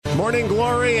Morning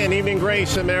glory and evening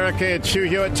grace, America. It's Hugh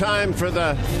Hewitt. Time for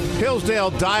the Hillsdale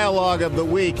Dialogue of the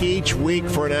Week. Each week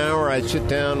for an hour, I sit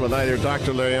down with either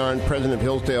Dr. Leon, president of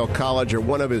Hillsdale College, or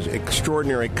one of his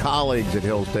extraordinary colleagues at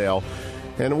Hillsdale.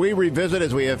 And we revisit,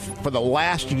 as we have for the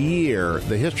last year,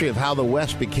 the history of how the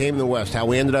West became the West, how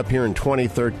we ended up here in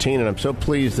 2013. And I'm so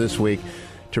pleased this week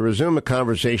to resume a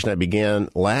conversation I began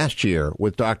last year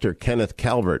with Dr. Kenneth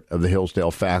Calvert of the Hillsdale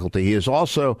faculty. He is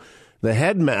also the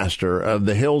headmaster of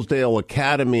the Hillsdale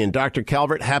Academy. And Dr.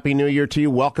 Calvert, Happy New Year to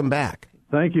you. Welcome back.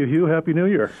 Thank you, Hugh. Happy New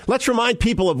Year. Let's remind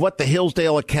people of what the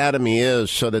Hillsdale Academy is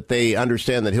so that they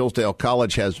understand that Hillsdale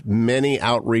College has many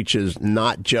outreaches,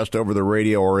 not just over the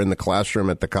radio or in the classroom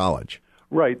at the college.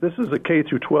 Right. This is a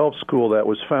K-12 school that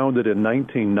was founded in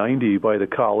 1990 by the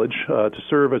college to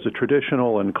serve as a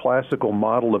traditional and classical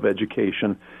model of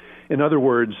education. In other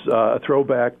words, a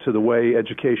throwback to the way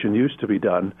education used to be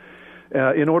done.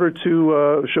 In order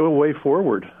to show a way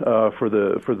forward for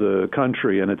the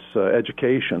country and its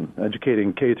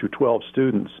educating K-12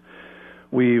 students.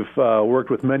 We've worked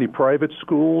with many private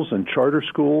schools and charter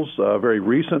schools. Very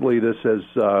recently, this has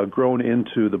grown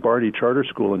into the Barney Charter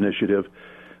School Initiative,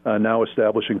 now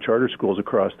establishing charter schools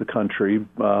across the country.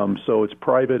 So it's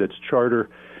private, it's charter.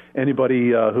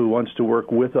 Anybody who wants to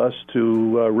work with us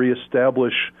to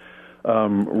reestablish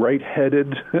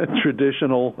right-headed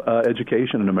traditional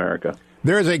education in America.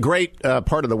 There is a great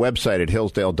part of the website at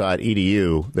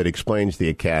hillsdale.edu that explains the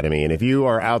academy. And if you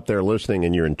are out there listening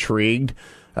and you're intrigued,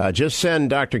 just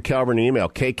send Dr. Calvert an email,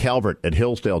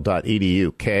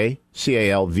 kcalvert@hillsdale.edu,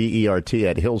 KCALVERT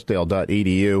at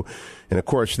hillsdale.edu. And, of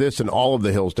course, this and all of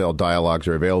the Hillsdale dialogues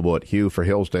are available at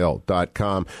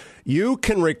hughforhillsdale.com. You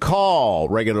can recall,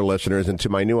 regular listeners, and to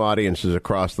my new audiences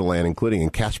across the land, including in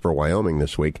Casper, Wyoming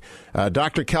this week,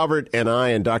 Dr. Calvert and I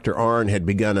and Dr. Arnn had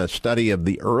begun a study of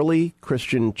the early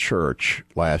Christian church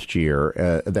last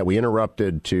year that we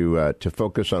interrupted to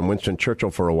focus on Winston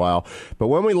Churchill for a while. But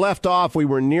when we left off, we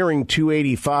were nearing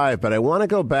 285. But I want to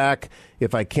go back,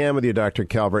 if I can, with you, Dr.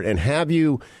 Calvert, and have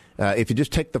you, if you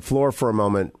just take the floor for a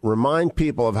moment, remind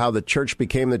people of how the church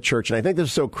became the church. And I think this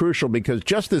is so crucial because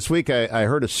just this week I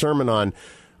heard a sermon on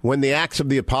when the Acts of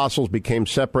the Apostles became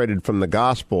separated from the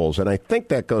Gospels. And I think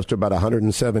that goes to about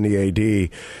 170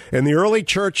 A.D. And the early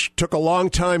church took a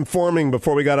long time forming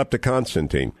before we got up to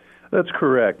Constantine. That's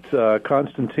correct.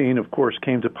 Constantine, of course,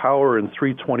 came to power in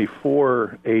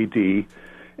 324 A.D.,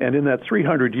 and in that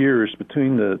 300 years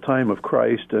between the time of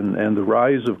Christ and the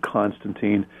rise of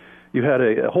Constantine, you had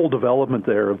a whole development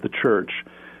there of the church,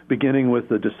 beginning with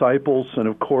the disciples. And,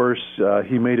 of course,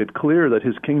 he made it clear that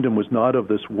his kingdom was not of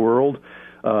this world,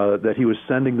 that he was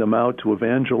sending them out to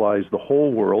evangelize the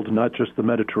whole world, not just the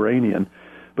Mediterranean,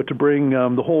 but to bring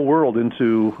the whole world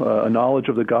into a knowledge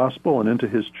of the gospel and into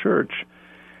his church.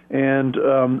 And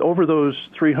over those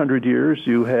 300 years,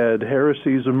 you had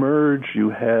heresies emerge, you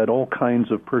had all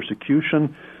kinds of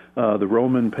persecution, the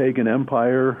Roman pagan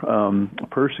empire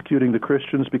persecuting the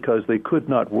Christians because they could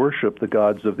not worship the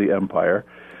gods of the empire.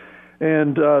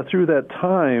 And through that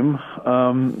time,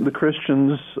 the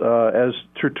Christians, as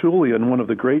Tertullian, one of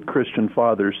the great Christian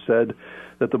fathers, said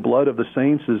that the blood of the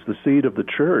saints is the seed of the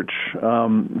church,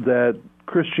 that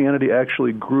Christianity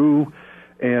actually grew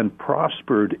and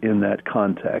prospered in that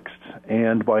context,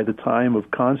 and by the time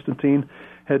of Constantine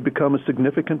had become a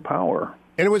significant power.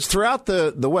 And it was throughout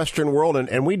the Western world,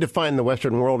 and we define the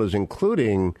Western world as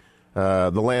including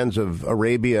the lands of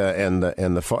Arabia and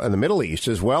the Middle East,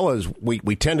 as well as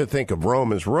we tend to think of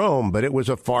Rome as Rome, but it was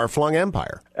a far-flung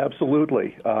empire.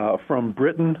 Absolutely. From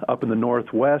Britain up in the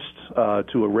northwest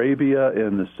to Arabia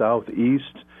in the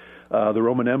southeast, the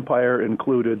Roman Empire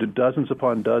included dozens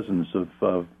upon dozens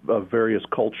of various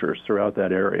cultures throughout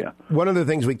that area. One of the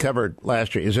things we covered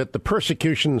last year is that the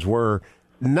persecutions were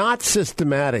not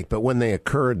systematic, but when they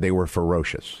occurred, they were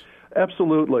ferocious.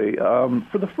 Absolutely.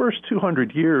 For the first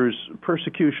 200 years,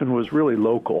 persecution was really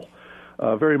local,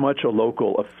 very much a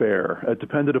local affair. It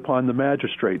depended upon the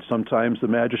magistrate. Sometimes the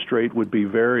magistrate would be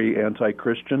very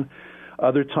anti-Christian.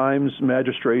 Other times,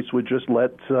 magistrates would just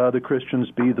let the Christians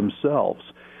be themselves.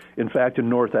 In fact, in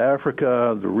North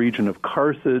Africa, the region of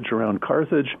Carthage, around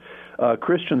Carthage,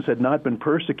 Christians had not been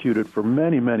persecuted for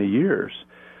many, many years.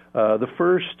 The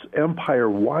first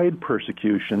empire-wide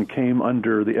persecution came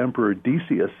under the Emperor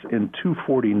Decius in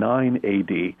 249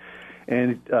 A.D.,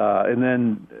 and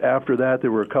then after that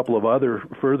there were a couple of other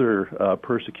further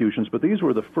persecutions, but these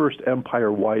were the first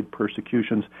empire-wide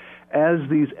persecutions as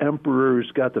these emperors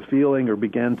got the feeling or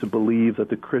began to believe that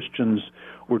the Christians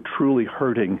were truly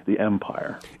hurting the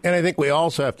empire. And I think we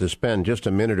also have to spend just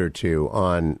a minute or two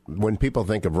on, when people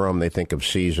think of Rome, they think of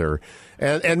Caesar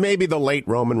and maybe the late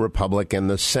Roman Republic and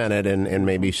the Senate and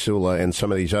maybe Sulla and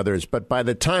some of these others. But by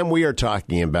the time we are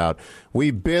talking about,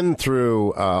 we've been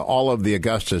through all of the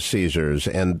Augustus Caesars,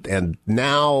 and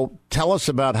now tell us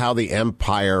about how the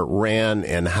empire ran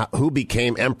and who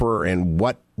became emperor and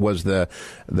what was the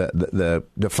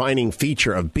defining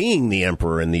feature of being the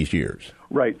emperor in these years.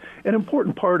 Right. An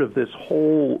important part of this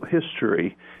whole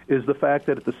history is the fact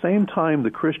that at the same time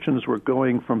the Christians were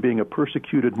going from being a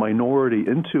persecuted minority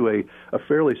into a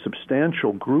fairly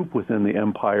substantial group within the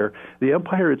empire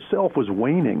itself was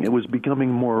waning. It was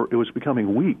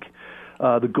becoming weak.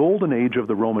 The golden age of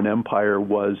the Roman Empire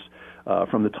was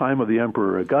from the time of the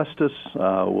Emperor Augustus,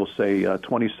 we'll say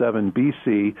 27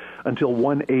 BC, until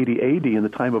 180 AD in the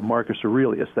time of Marcus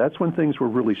Aurelius. That's when things were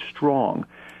really strong.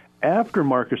 After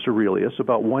Marcus Aurelius,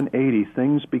 about 180,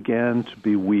 things began to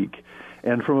be weak.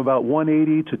 And from about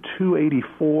 180 to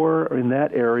 284, in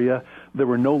that area, there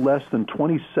were no less than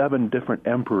 27 different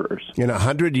emperors. In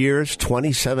 100 years,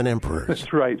 27 emperors.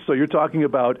 That's right. So you're talking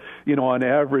about, on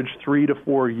average, 3 to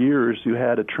 4 years, you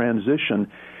had a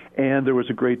transition. And there was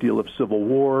a great deal of civil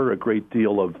war, a great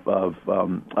deal of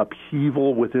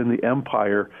upheaval within the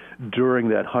empire during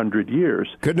that 100 years.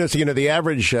 Goodness, the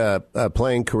average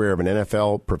playing career of an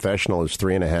NFL professional is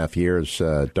 3.5 years,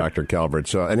 Dr. Calvert.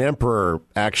 So an emperor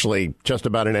actually just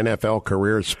about an NFL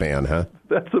career span, huh?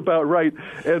 That's about right.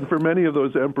 And for many of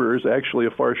those emperors, actually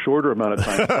a far shorter amount of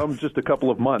time, some just a couple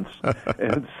of months.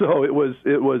 And so it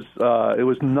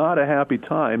was not a happy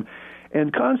time.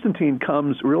 And Constantine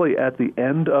comes really at the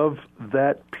end of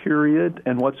that period,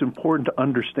 and what's important to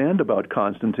understand about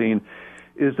Constantine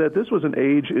is that this was an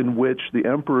age in which the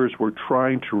emperors were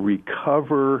trying to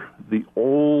recover the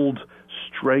old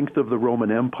strength of the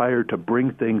Roman Empire to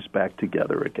bring things back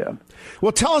together again.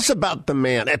 Well, tell us about the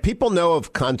man. People know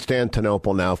of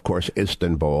Constantinople now, of course,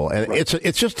 Istanbul, and right.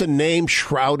 It's just a name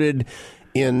shrouded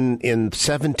in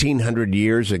 1700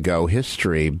 years ago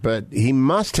history, but he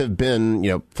must have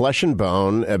been, flesh and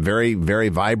bone, a very, very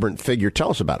vibrant figure. Tell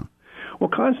us about him. Well,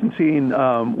 Constantine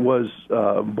was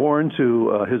born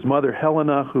to his mother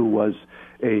Helena, who was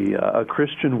a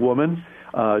Christian woman.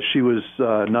 She was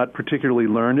not particularly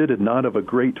learned and not of a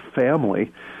great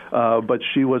family, but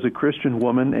she was a Christian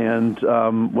woman and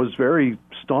was very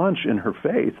staunch in her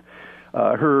faith.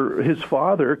 His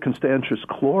father, Constantius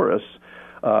Chlorus,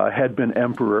 had been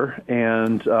emperor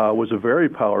and was a very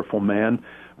powerful man,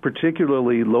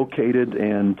 particularly located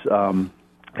and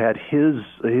had his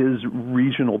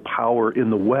regional power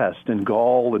in the West, in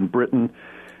Gaul and Britain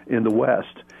in the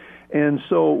West. And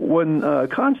so when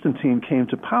Constantine came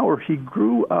to power, he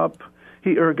grew up.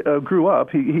 He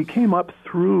came up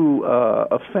through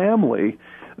a family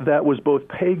that was both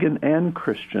pagan and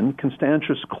Christian.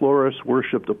 Constantius Chlorus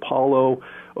worshipped Apollo,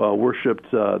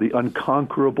 worshipped the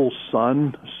unconquerable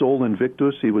sun, Sol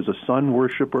Invictus. He was a sun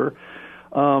worshiper,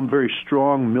 very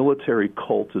strong military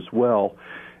cult as well.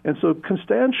 And so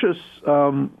Constantius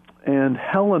and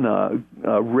Helena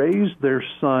raised their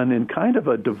son in kind of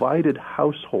a divided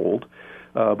household,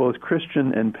 both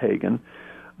Christian and pagan.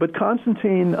 But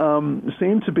Constantine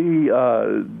seemed to be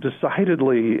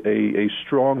decidedly a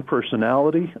strong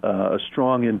personality, a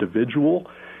strong individual.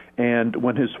 And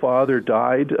when his father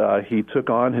died, he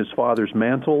took on his father's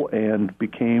mantle and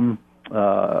became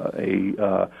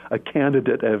a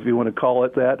candidate, if you want to call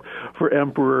it that, for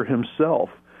emperor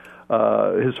himself.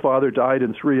 His father died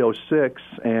in 306,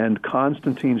 and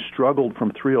Constantine struggled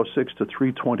from 306 to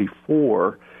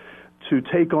 324 to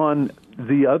take on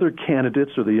the other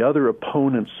candidates or the other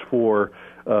opponents for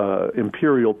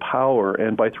imperial power,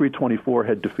 and by 324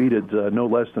 had defeated no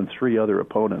less than 3 other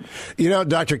opponents.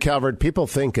 Dr. Calvert, people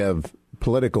think of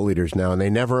political leaders now, and they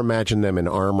never imagine them in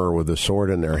armor with a sword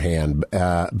in their hand.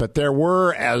 But there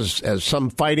were, as some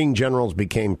fighting generals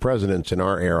became presidents in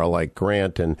our era, like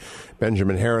Grant and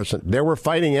Benjamin Harrison, there were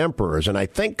fighting emperors, and I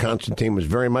think Constantine was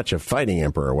very much a fighting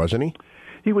emperor, wasn't he?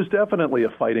 He was definitely a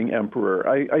fighting emperor.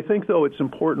 I think, though, it's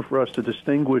important for us to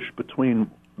distinguish between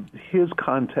his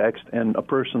context and a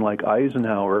person like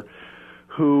Eisenhower,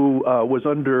 who was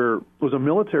a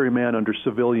military man under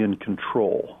civilian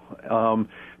control.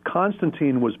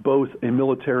 Constantine was both a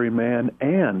military man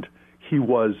and he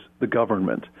was the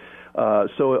government.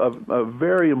 So a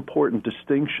very important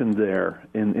distinction there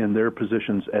in their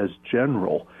positions as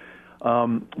general.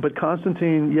 But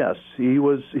Constantine, yes, he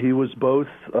was both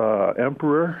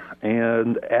emperor,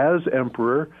 and as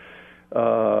emperor,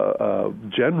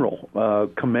 general,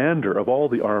 commander of all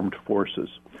the armed forces.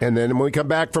 And then when we come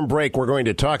back from break, we're going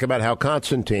to talk about how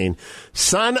Constantine,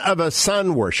 son of a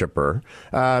sun worshiper,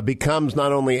 becomes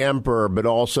not only emperor, but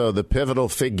also the pivotal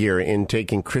figure in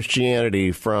taking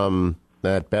Christianity from,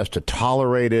 at best, a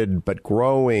tolerated but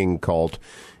growing cult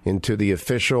into the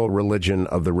official religion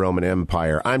of the Roman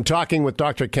Empire. I'm talking with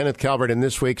Dr. Kenneth Calvert in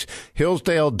this week's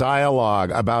Hillsdale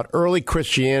Dialogue about early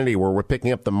Christianity, where we're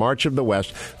picking up the March of the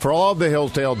West. For all of the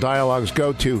Hillsdale Dialogues,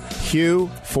 go to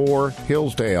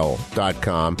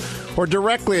hughforhillsdale.com or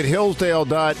directly at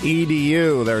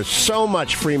hillsdale.edu. There's so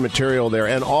much free material there,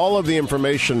 and all of the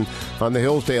information on the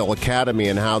Hillsdale Academy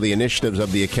and how the initiatives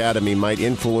of the Academy might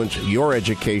influence your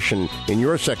education in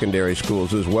your secondary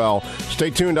schools as well.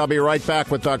 Stay tuned. I'll be right back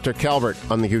with Dr. Calvert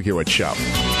on the Hugh Hewitt Show.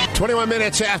 21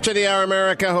 minutes after the hour,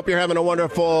 America. Hope you're having a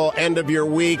wonderful end of your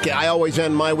week. I always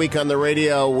end my week on the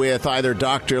radio with either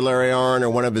Dr. Larry Arnn or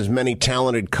one of his many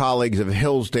talented colleagues of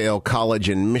Hillsdale College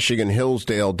in Michigan,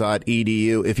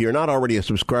 hillsdale.edu. If you're not already a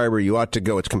subscriber, you ought to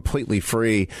go. It's completely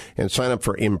free. And sign up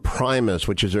for Imprimis,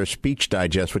 which is their speech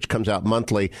digest, which comes out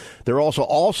monthly. There are also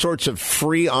all sorts of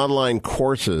free online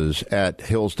courses at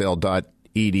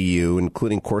hillsdale.edu,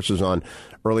 including courses on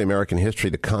early American history,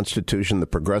 the Constitution, the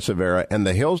Progressive Era, and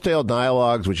the Hillsdale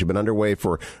Dialogues, which have been underway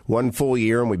for one full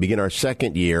year, and we begin our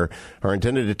second year, are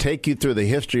intended to take you through the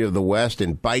history of the West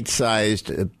in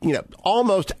bite-sized,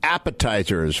 almost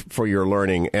appetizers for your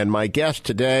learning. And my guest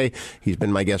today, he's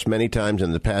been my guest many times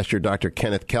in the past year, Dr.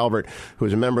 Kenneth Calvert, who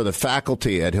is a member of the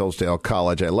faculty at Hillsdale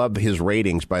College. I love his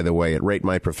ratings, by the way, at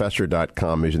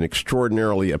ratemyprofessor.com. He's an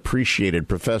extraordinarily appreciated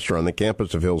professor on the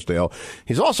campus of Hillsdale.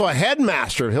 He's also a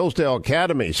headmaster of Hillsdale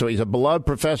Academy. So he's a beloved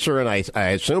professor, and I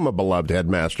assume a beloved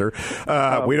headmaster.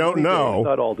 We don't know.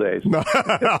 Not all days. No,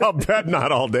 I'll bet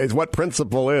not all days. What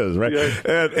principle is, right? Yes.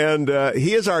 And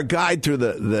he is our guide through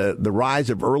the rise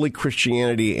of early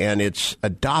Christianity and its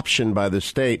adoption by the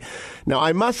state. Now,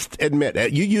 I must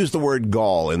admit, you used the word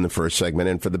Gaul in the first segment,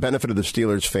 and for the benefit of the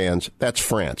Steelers fans, that's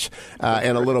France,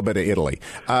 and a little bit of Italy.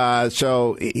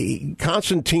 So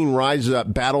Constantine rises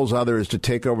up, battles others to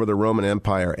take over the Roman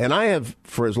Empire. And I have,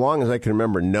 for as long as I can remember,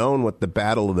 known what the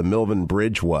Battle of the Milvian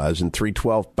Bridge was in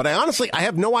 312, but I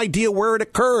have no idea where it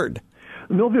occurred.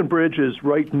 The Milvian Bridge is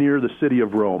right near the city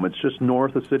of Rome. It's just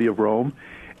north of the city of Rome.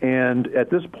 And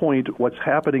at this point, what's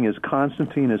happening is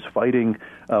Constantine is fighting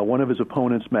one of his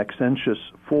opponents, Maxentius,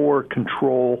 for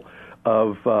control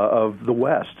of the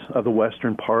West, of the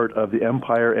western part of the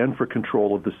empire, and for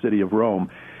control of the city of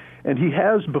Rome. And he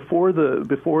has, before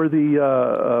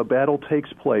the battle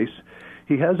takes place,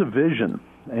 he has a vision.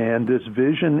 And this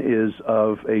vision is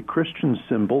of a Christian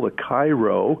symbol, a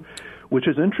Chi-Rho, which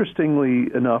is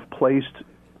interestingly enough placed,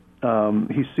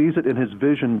 he sees it in his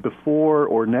vision before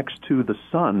or next to the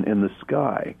sun in the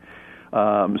sky.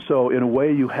 So in a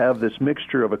way you have this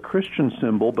mixture of a Christian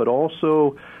symbol, but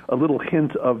also a little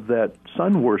hint of that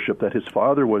sun worship that his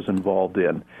father was involved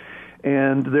in.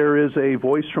 And there is a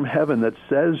voice from heaven that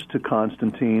says to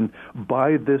Constantine,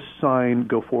 "By this sign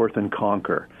go forth and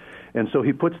conquer." And so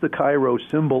he puts the Chi-Rho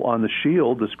symbol on the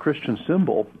shield, this Christian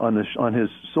symbol, on his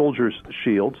soldiers'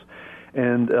 shields,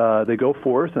 and they go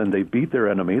forth and they beat their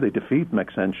enemy. They defeat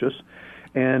Maxentius,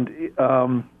 and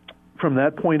from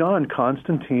that point on,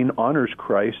 Constantine honors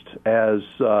Christ as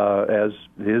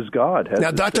his God.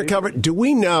 Now, Dr. Calvert, do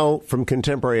we know from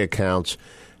contemporary accounts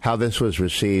how this was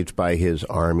received by his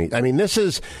army? I mean, this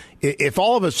is, if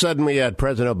all of a sudden we had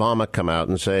President Obama come out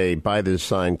and say, "By this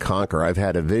sign, conquer, I've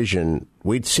had a vision,"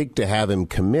 we'd seek to have him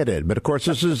committed. But, of course,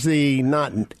 this is the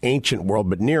not ancient world,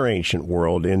 but near ancient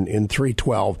world in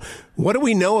 312. What do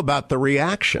we know about the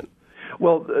reaction?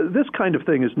 Well, this kind of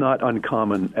thing is not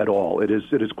uncommon at all. It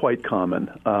is quite common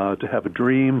to have a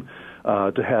dream,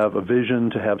 to have a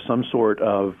vision, to have some sort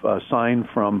of sign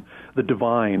from the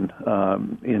divine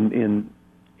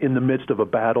in the midst of a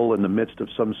battle, in the midst of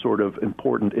some sort of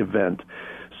important event.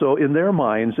 So in their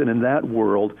minds and in that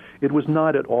world, it was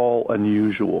not at all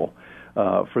unusual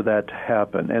for that to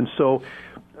happen. And so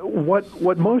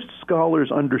what most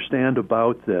scholars understand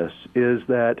about this is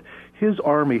that his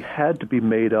army had to be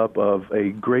made up of a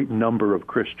great number of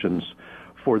Christians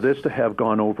for this to have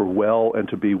gone over well and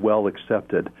to be well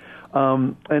accepted.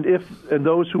 And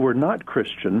those who were not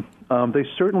Christian, they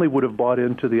certainly would have bought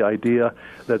into the idea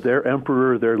that their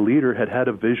emperor, their leader, had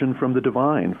a vision from the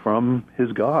divine, from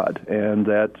his God, and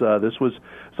that this was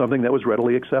something that was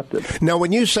readily accepted. Now,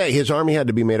 when you say his army had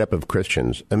to be made up of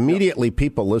Christians, immediately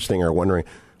people listening are wondering,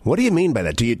 What do you mean by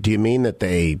that? Do you mean that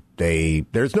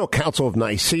there's no Council of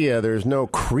Nicaea, there's no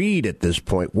creed at this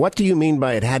point? What do you mean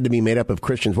by it had to be made up of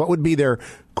Christians? What would be their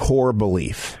core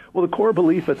belief? Well, the core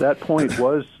belief at that point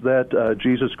was that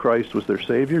Jesus Christ was their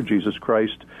Savior. Jesus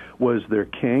Christ was their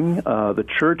King. The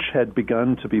church had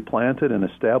begun to be planted and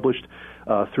established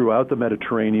throughout the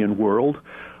Mediterranean world.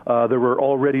 There were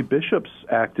already bishops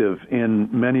active in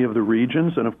many of the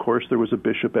regions, and of course there was a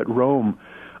bishop at Rome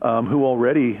who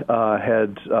already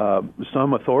had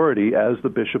some authority as the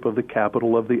bishop of the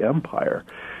capital of the empire.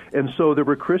 And so there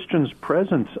were Christians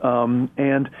present,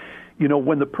 and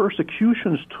when the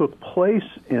persecutions took place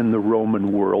in the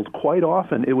Roman world, quite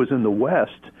often it was in the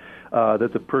West that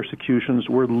the persecutions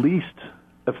were least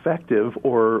effective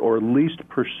or least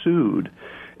pursued.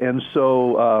 And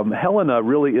so Helena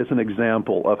really is an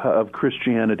example of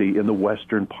Christianity in the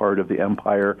western part of the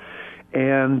empire.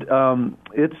 And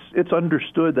it's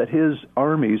understood that his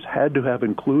armies had to have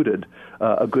included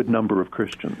a good number of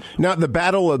Christians. Now, the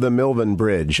Battle of the Milvian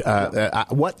Bridge,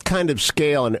 what kind of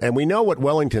scale, and we know what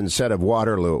Wellington said of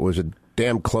Waterloo, it was a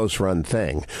damn close-run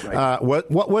thing. Right. What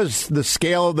was the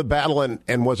scale of the battle,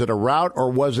 and was it a rout,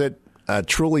 or was it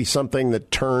truly something that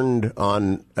turned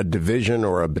on a division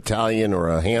or a battalion or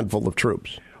a handful of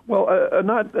troops? Well,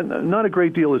 not a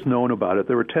great deal is known about it.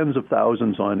 There were tens of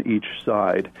thousands on each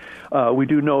side. We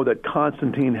do know that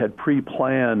Constantine had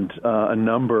pre-planned a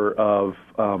number of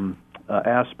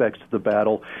aspects to the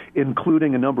battle,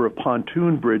 including a number of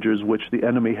pontoon bridges which the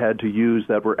enemy had to use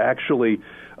that were actually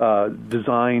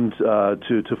designed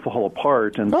to fall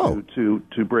apart and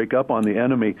to break up on the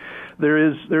enemy. There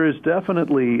is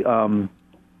definitely a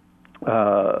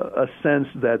sense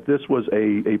that this was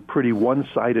a pretty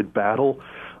one-sided battle,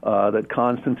 that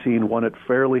Constantine won it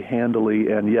fairly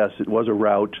handily, and yes, it was a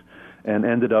rout, and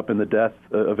ended up in the death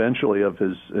eventually of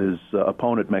his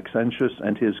opponent Maxentius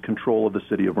and his control of the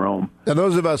city of Rome. Now,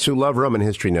 those of us who love Roman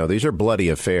history know these are bloody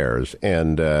affairs,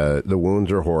 and the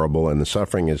wounds are horrible, and the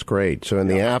suffering is great. So in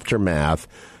the aftermath,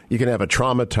 you can have a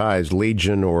traumatized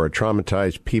legion or a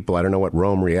traumatized people. I don't know what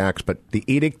Rome reacts, but the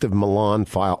Edict of Milan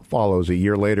follows a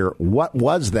year later. What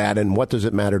was that, and what does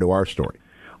it matter to our story?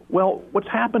 Well, what's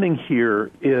happening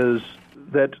here is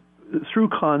that through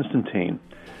Constantine,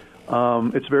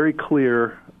 it's very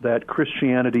clear that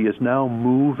Christianity is now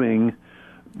moving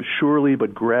surely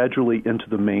but gradually into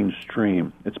the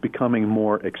mainstream. It's becoming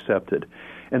more accepted.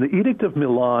 And the Edict of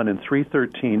Milan in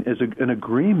 313 is an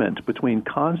agreement between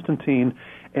Constantine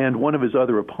and one of his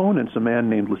other opponents, a man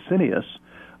named Licinius,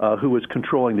 who was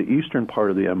controlling the eastern part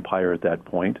of the empire at that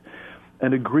point,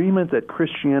 an agreement that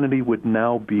Christianity would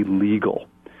now be legal,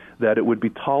 that it would be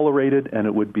tolerated and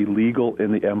it would be legal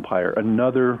in the empire.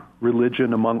 Another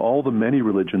religion among all the many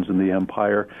religions in the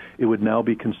empire, it would now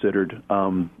be considered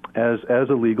as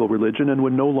a legal religion and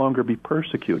would no longer be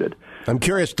persecuted. I'm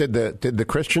curious, did the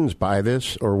Christians buy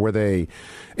this, or were they,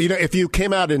 if you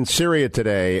came out in Syria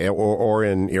today or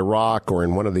in Iraq or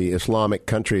in one of the Islamic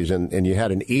countries and you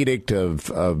had an edict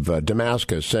of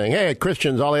Damascus saying, hey,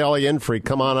 Christians, ollie in free,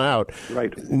 come on out.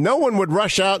 Right. No one would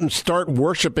rush out and start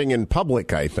worshiping in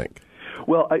public, I think.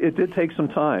 Well, it did take some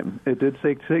time. It did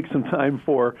take some time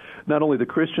for not only the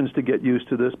Christians to get used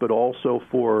to this, but also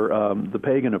for the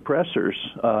pagan oppressors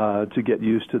to get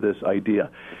used to this idea.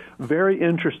 Very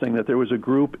interesting that there was a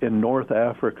group in North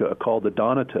Africa called the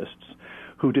Donatists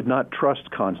who did not trust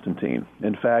Constantine.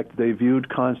 In fact, they viewed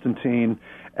Constantine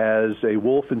as a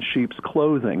wolf in sheep's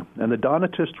clothing. And the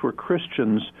Donatists were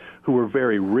Christians who were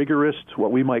very rigorous,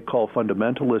 what we might call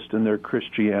fundamentalist in their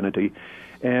Christianity,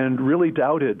 and really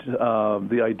doubted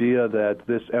the idea that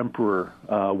this emperor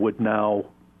would now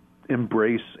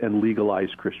embrace and legalize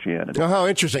Christianity. Oh, how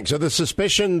interesting. So the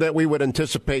suspicion that we would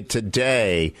anticipate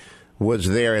today was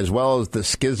there, as well as the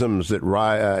schisms that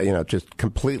just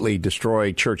completely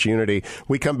destroy church unity.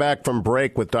 We come back from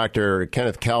break with Dr.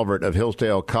 Kenneth Calvert of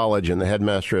Hillsdale College and the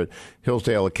headmaster at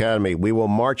Hillsdale Academy. We will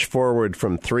march forward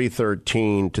from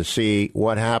 313 to see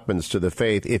what happens to the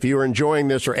faith. If you're enjoying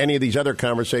this or any of these other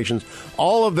conversations,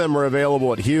 all of them are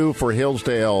available at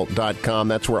hughforhillsdale.com.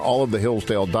 That's where all of the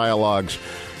Hillsdale dialogues,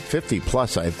 50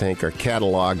 plus, I think, are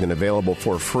cataloged and available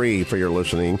for free for your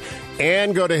listening.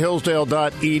 And go to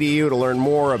hillsdale.edu to learn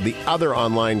more of the other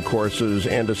online courses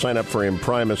and to sign up for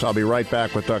Imprimis. I'll be right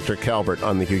back with Dr. Calvert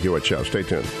on The Hugh Hewitt Show. Stay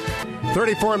tuned.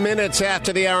 34 minutes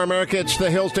after the hour, America. It's the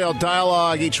Hillsdale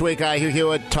Dialogue. Each week, I, Hugh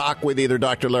Hewitt, talk with either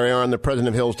Dr. Larry Arnn, the president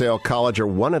of Hillsdale College, or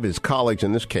one of his colleagues,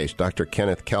 in this case, Dr.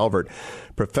 Kenneth Calvert,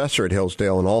 professor at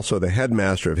Hillsdale and also the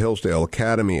headmaster of Hillsdale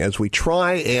Academy, as we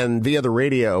try and, via the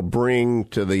radio, bring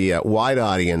to the wide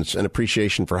audience an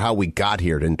appreciation for how we got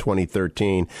here in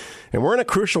 2013. And we're in a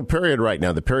crucial period right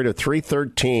now, the period of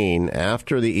 313,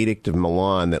 after the Edict of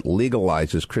Milan that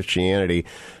legalizes Christianity,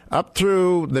 up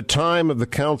through the time of the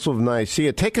Council of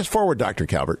Nicaea. Take us forward, Dr.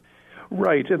 Calvert.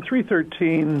 Right. In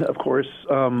 313, of course,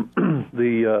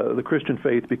 the Christian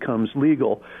faith becomes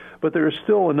legal, but there is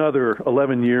still another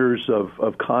 11 years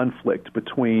of conflict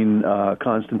between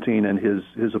Constantine and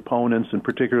his opponents, and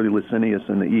particularly Licinius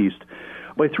in the east.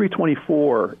 By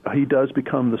 324, he does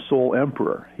become the sole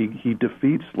emperor. He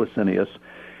defeats Licinius,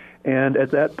 and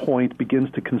at that point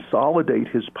begins to consolidate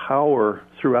his power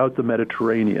throughout the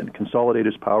Mediterranean, consolidate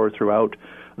his power throughout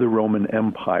the Roman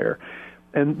Empire.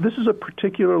 And this is a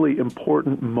particularly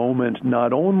important moment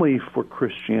not only for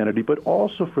Christianity, but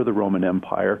also for the Roman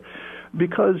Empire,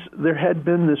 because there had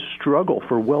been this struggle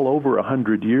for well over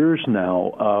 100 years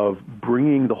now of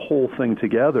bringing the whole thing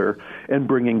together and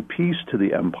bringing peace to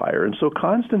the empire. And so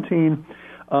Constantine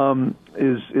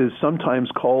is sometimes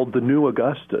called the new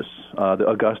Augustus.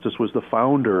 Augustus was the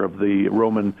founder of the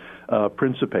Roman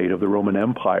Principate, of the Roman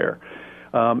Empire.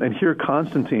 And here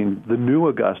Constantine, the new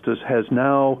Augustus, has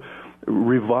now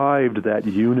revived that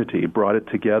unity, brought it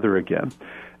together again.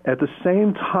 At the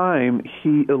same time,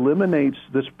 he eliminates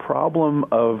this problem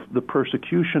of the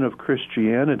persecution of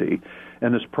Christianity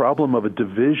and this problem of a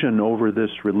division over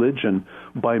this religion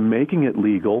by making it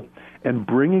legal and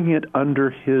bringing it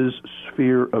under his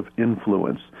sphere of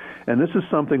influence. And this is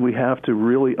something we have to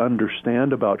really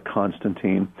understand about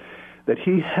Constantine, that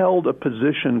he held a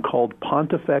position called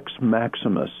Pontifex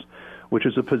Maximus, which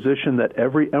is a position that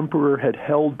every emperor had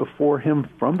held before him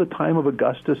from the time of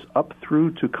Augustus up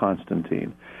through to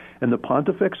Constantine. And the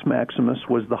Pontifex Maximus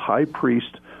was the high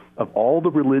priest of all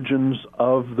the religions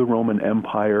of the Roman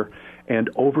Empire and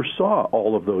oversaw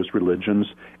all of those religions,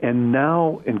 and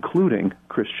now including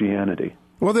Christianity.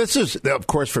 Well, this is, of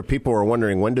course, for people who are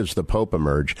wondering, when does the Pope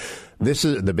emerge? This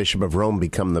is the Bishop of Rome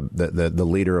become the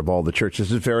leader of all the churches.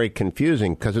 This is very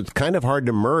confusing because it's kind of hard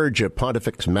to merge a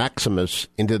Pontifex Maximus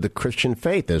into the Christian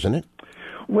faith, isn't it?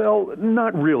 Well,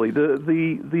 not really.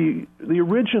 The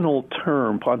original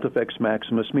term Pontifex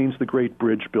Maximus means the great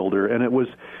bridge builder, and it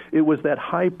was that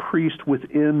high priest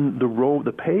within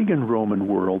the pagan Roman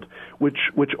world, which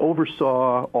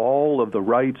oversaw all of the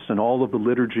rites and all of the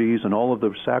liturgies and all of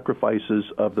the sacrifices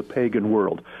of the pagan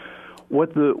world.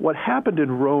 What happened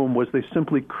in Rome was they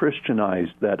simply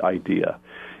Christianized that idea.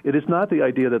 It is not the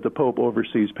idea that the Pope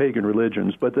oversees pagan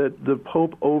religions, but that the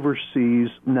Pope oversees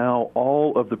now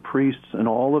all of the priests and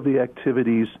all of the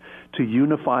activities to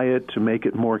unify it, to make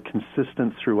it more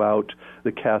consistent throughout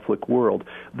the Catholic world.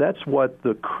 That's what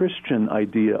the Christian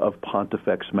idea of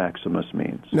Pontifex Maximus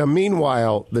means. Now,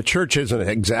 meanwhile, the church isn't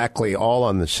exactly all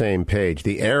on the same page.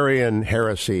 The Arian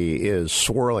heresy is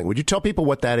swirling. Would you tell people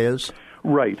what that is?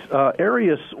 Right.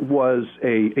 Arius was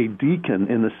a deacon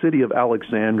in the city of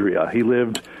Alexandria. He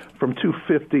lived from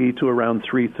 250 to around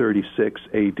 336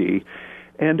 A.D.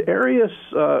 And Arius,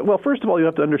 well, first of all, you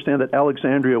have to understand that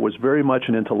Alexandria was very much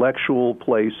an intellectual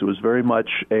place. It was very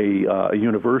much a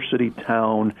university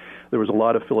town. There was a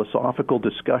lot of philosophical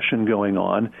discussion going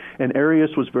on. And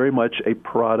Arius was very much a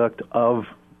product of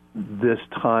this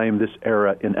time, this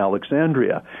era in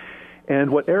Alexandria.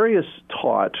 And what Arius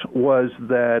taught was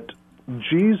that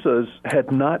Jesus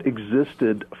had not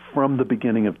existed from the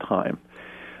beginning of time,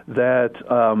 that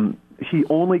he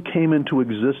only came into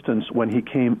existence when he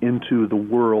came into the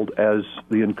world as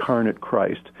the incarnate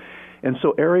Christ. And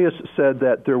so Arius said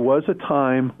that there was a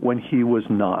time when he was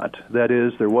not. That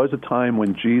is, there was a time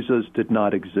when Jesus did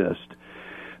not exist.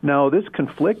 Now, this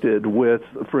conflicted with,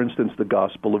 for instance, the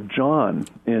Gospel of John,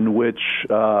 in which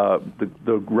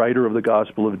the writer of the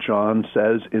Gospel of John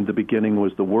says, in the beginning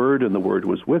was the Word, and the Word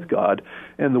was with God,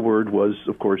 and the Word was,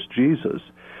 of course, Jesus.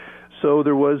 So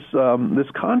there was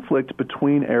this conflict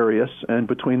between Arius and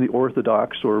between the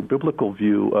Orthodox or biblical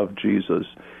view of Jesus.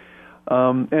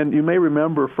 And you may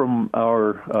remember from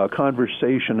our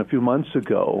conversation a few months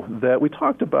ago that we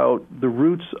talked about the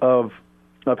roots of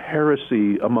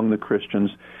heresy among the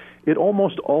Christians. It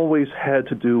almost always had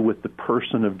to do with the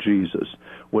person of Jesus.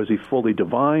 Was he fully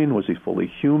divine? Was he fully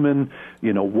human?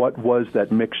 You know, what was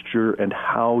that mixture, and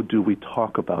how do we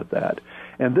talk about that?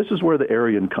 And this is where the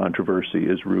Arian controversy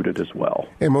is rooted as well.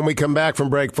 And when we come back from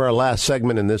break for our last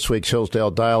segment in this week's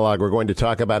Hillsdale Dialogue, we're going to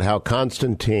talk about how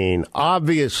Constantine,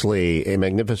 obviously a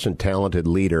magnificent, talented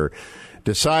leader,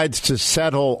 decides to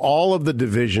settle all of the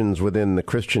divisions within the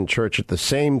Christian church at the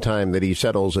same time that he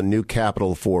settles a new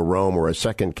capital for Rome, or a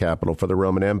second capital for the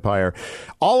Roman Empire.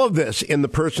 All of this in the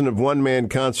person of one man,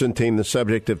 Constantine, the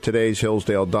subject of today's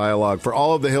Hillsdale Dialogue. For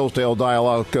all of the Hillsdale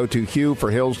Dialogue, go to Hugh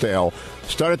for Hillsdale.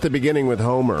 Start at the beginning with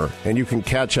Homer, and you can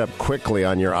catch up quickly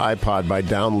on your iPod by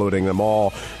downloading them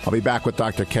all. I'll be back with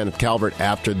Dr. Kenneth Calvert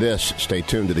after this. Stay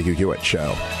tuned to the Hugh Hewitt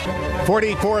Show.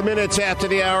 44 minutes after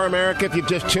the hour, America. If you've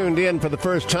just tuned in for the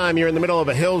first time, you're in the middle of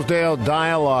a Hillsdale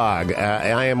Dialogue.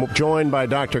 I am joined by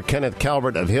Dr. Kenneth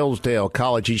Calvert of Hillsdale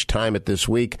College. Each time at this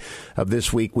week,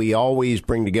 we always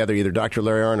bring together either Dr.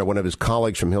 Larry Arnn or one of his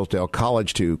colleagues from Hillsdale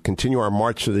College to continue our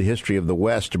march through the history of the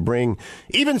West, to bring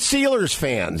even Steelers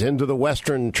fans into the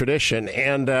Western tradition.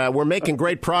 And we're making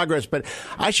great progress, but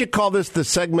I should call this the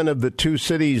segment of the two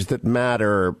cities that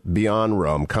matter beyond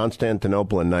Rome,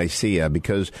 Constantinople and Nicaea,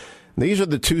 because these are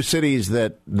the two cities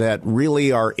that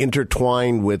really are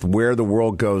intertwined with where the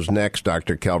world goes next.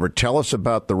 Dr. Calvert, tell us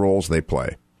about the roles they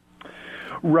play.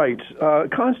 Right.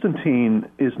 Constantine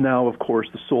is now, of course,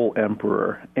 the sole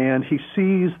emperor, and he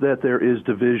sees that there is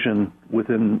division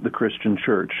within the Christian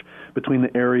church between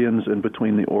the Arians and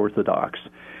between the Orthodox.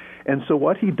 And so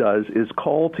what he does is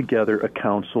call together a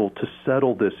council to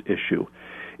settle this issue.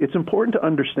 It's important to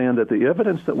understand that the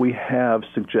evidence that we have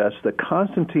suggests that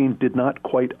Constantine did not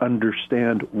quite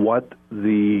understand what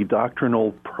the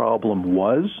doctrinal problem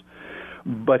was,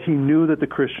 but he knew that the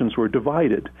Christians were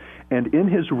divided. And in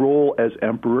his role as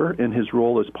emperor, in his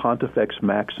role as Pontifex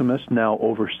Maximus, now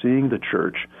overseeing the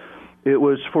church, it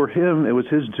was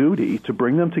his duty to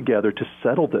bring them together to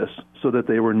settle this so that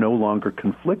they were no longer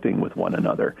conflicting with one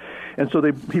another. And so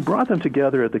he brought them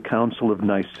together at the Council of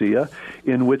Nicaea,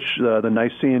 in which the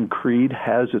Nicene Creed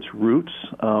has its roots.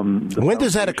 When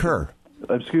does that occur?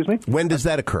 Excuse me? When does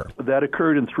that occur? That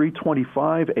occurred in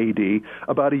 325 A.D.,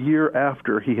 about a year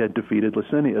after he had defeated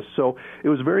Licinius. So it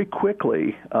was very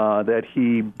quickly that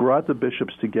he brought the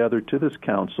bishops together to this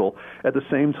council. At the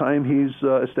same time, he's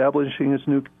establishing his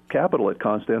new capital at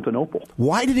Constantinople.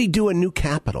 Why did he do a new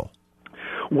capital?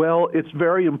 Well, it's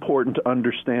very important to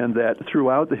understand that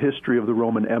throughout the history of the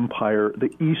Roman Empire,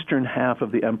 the eastern half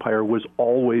of the empire was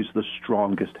always the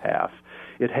strongest half.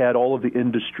 It had all of the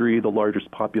industry, the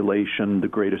largest population, the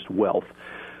greatest wealth.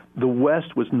 The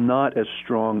West was not as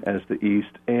strong as the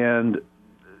East, and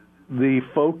the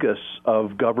focus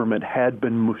of government had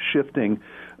been shifting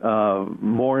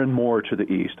more and more to the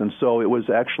East. And so it was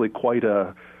actually quite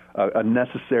a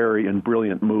necessary and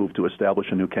brilliant move to establish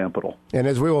a new capital. And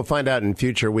as we will find out in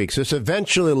future weeks, this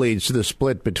eventually leads to the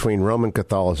split between Roman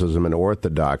Catholicism and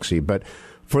Orthodoxy. But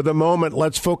for the moment,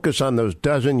 let's focus on those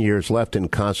dozen years left in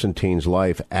Constantine's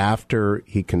life after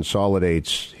he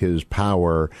consolidates his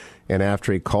power and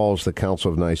after he calls the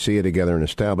Council of Nicaea together and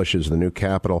establishes the new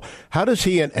capital. How does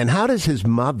he and how does his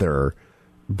mother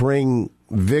bring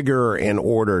vigor and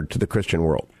order to the Christian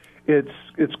world?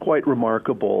 It's quite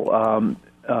remarkable.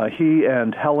 He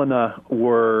and Helena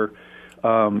were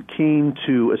keen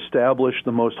to establish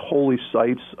the most holy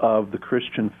sites of the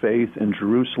Christian faith in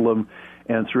Jerusalem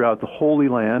and throughout the Holy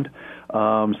Land,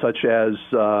 such as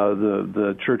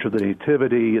the Church of the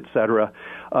Nativity, etc.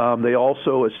 They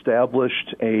also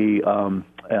established a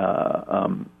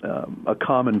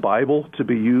common Bible to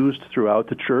be used throughout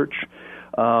the church.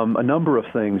 A number of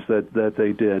things that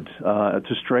they did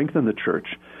to strengthen the church.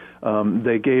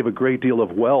 They gave a great deal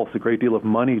of wealth, a great deal of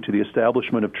money to the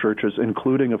establishment of churches,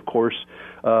 including, of course,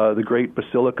 the great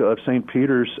Basilica of St.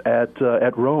 Peter's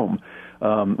at Rome,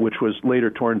 which was later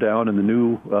torn down, and the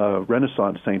new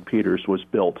Renaissance St. Peter's was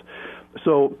built.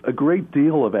 So a great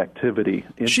deal of activity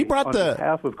on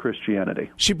behalf of Christianity.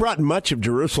 She brought much of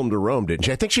Jerusalem to Rome, didn't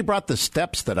she? I think she brought the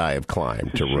steps that I have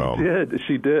climbed to Rome.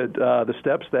 She did. The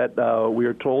steps that we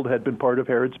are told had been part of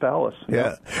Herod's palace.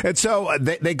 Yeah. And so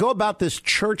they go about this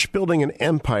church building and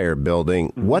empire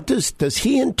building. What does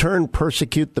he in turn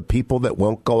persecute the people that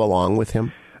won't go along with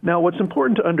him? Now, what's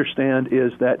important to understand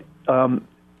is that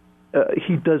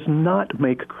he does not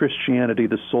make Christianity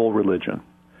the sole religion.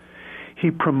 He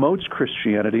promotes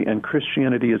Christianity, and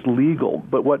Christianity is legal.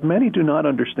 But what many do not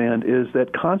understand is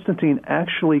that Constantine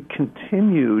actually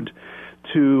continued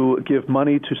to give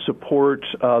money to support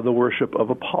the worship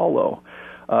of Apollo.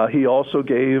 He also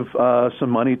gave some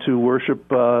money to worship,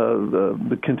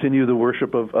 continue the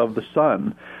worship of the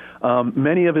sun.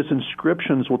 Many of his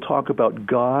inscriptions will talk about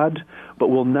God, but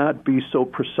will not be so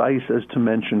precise as to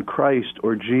mention Christ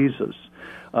or Jesus.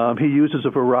 He uses a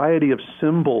variety of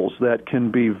symbols that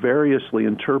can be variously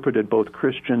interpreted, both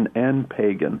Christian and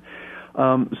pagan.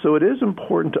 So it is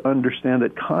important to understand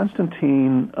that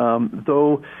Constantine,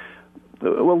 though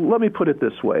Well, let me put it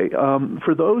this way.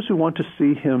 For those who want to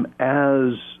see him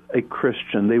as a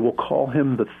Christian, they will call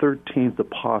him the 13th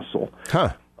apostle.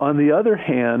 Huh. On the other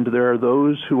hand, there are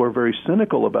those who are very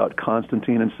cynical about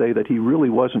Constantine and say that he really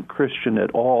wasn't Christian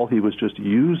at all. He was just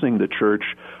using the church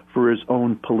for his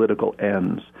own political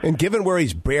ends. And given where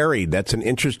he's buried, that's an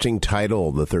interesting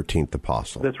title, the 13th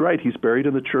Apostle. That's right. He's buried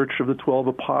in the Church of the 12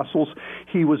 Apostles.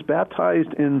 He was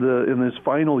baptized in his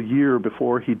final year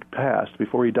before he passed,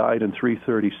 before he died in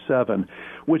 337,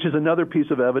 which is another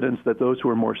piece of evidence that those who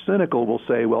are more cynical will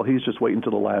say, well, he's just waiting to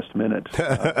the last minute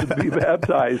to be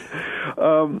baptized.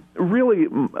 Really,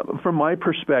 from my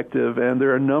perspective, and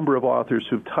there are a number of authors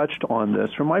who've touched on this,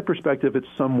 from my perspective, it's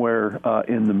somewhere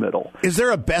in the middle. Is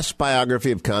there a best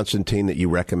biography of Constantine that you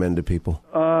recommend to people?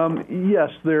 Yes,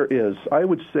 there is. I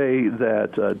would say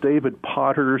that David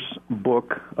Potter's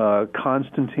book,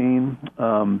 Constantine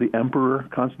the Emperor,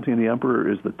 Constantine the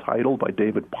Emperor is the title, by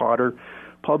David Potter,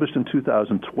 published in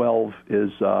 2012,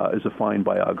 is a fine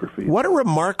biography. What a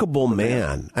remarkable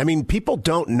man. I mean, people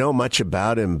don't know much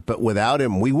about him, but without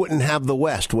him, we wouldn't have the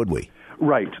West, would we?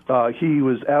 Right. He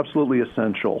was absolutely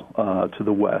essential to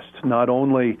the West, not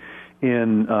only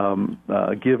in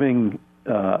giving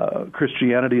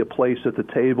Christianity a place at the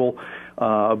table,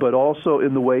 but also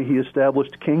in the way he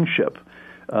established kingship.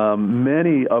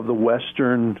 Many of the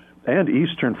Western and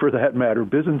Eastern, for that matter,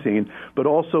 Byzantine, but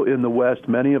also in the West,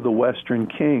 many of the Western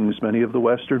kings, many of the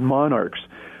Western monarchs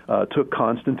took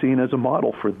Constantine as a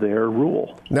model for their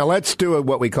rule. Now let's do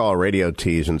what we call a radio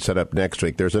tease and set up next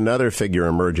week. There's another figure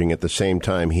emerging at the same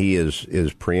time he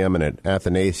is preeminent,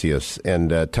 Athanasius,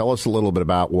 and tell us a little bit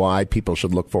about why people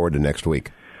should look forward to next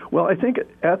week. Well, I think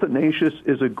Athanasius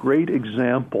is a great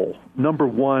example, number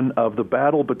one, of the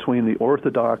battle between the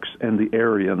Orthodox and the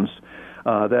Arians.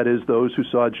 That is, those who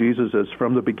saw Jesus as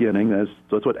from the beginning,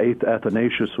 that's what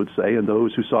Athanasius would say, and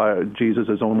those who saw Jesus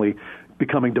as only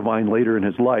becoming divine later in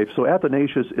his life. So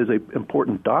Athanasius is an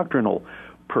important doctrinal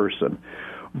person.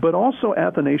 But also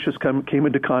Athanasius came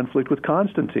into conflict with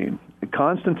Constantine.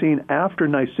 Constantine, after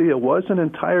Nicaea, wasn't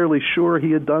entirely sure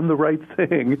he had done the right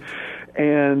thing,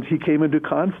 and he came into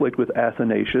conflict with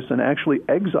Athanasius and actually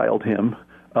exiled him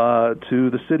to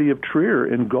the city of Trier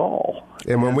in Gaul.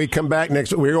 And when we come back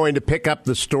next, we're going to pick up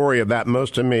the story of that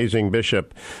most amazing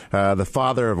bishop. The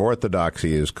father of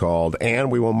orthodoxy is called,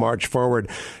 and we will march forward.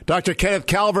 Dr. Kenneth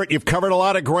Calvert, you've covered a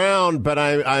lot of ground, but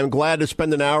I'm glad to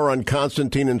spend an hour on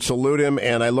Constantine and salute him,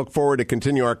 and I look forward to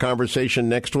continue our conversation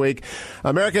next week.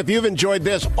 America, if you've enjoyed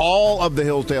this, all of the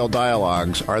Hillsdale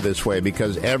Dialogues are this way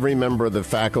because every member of the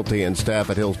faculty and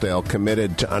staff at Hillsdale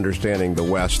committed to understanding the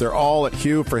West. They're all at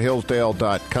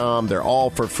HughforHillsdale.com. They're all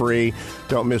for free.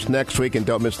 Don't miss next week, and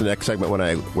don't miss the next segment when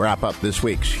I wrap up this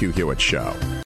week's Hugh Hewitt Show.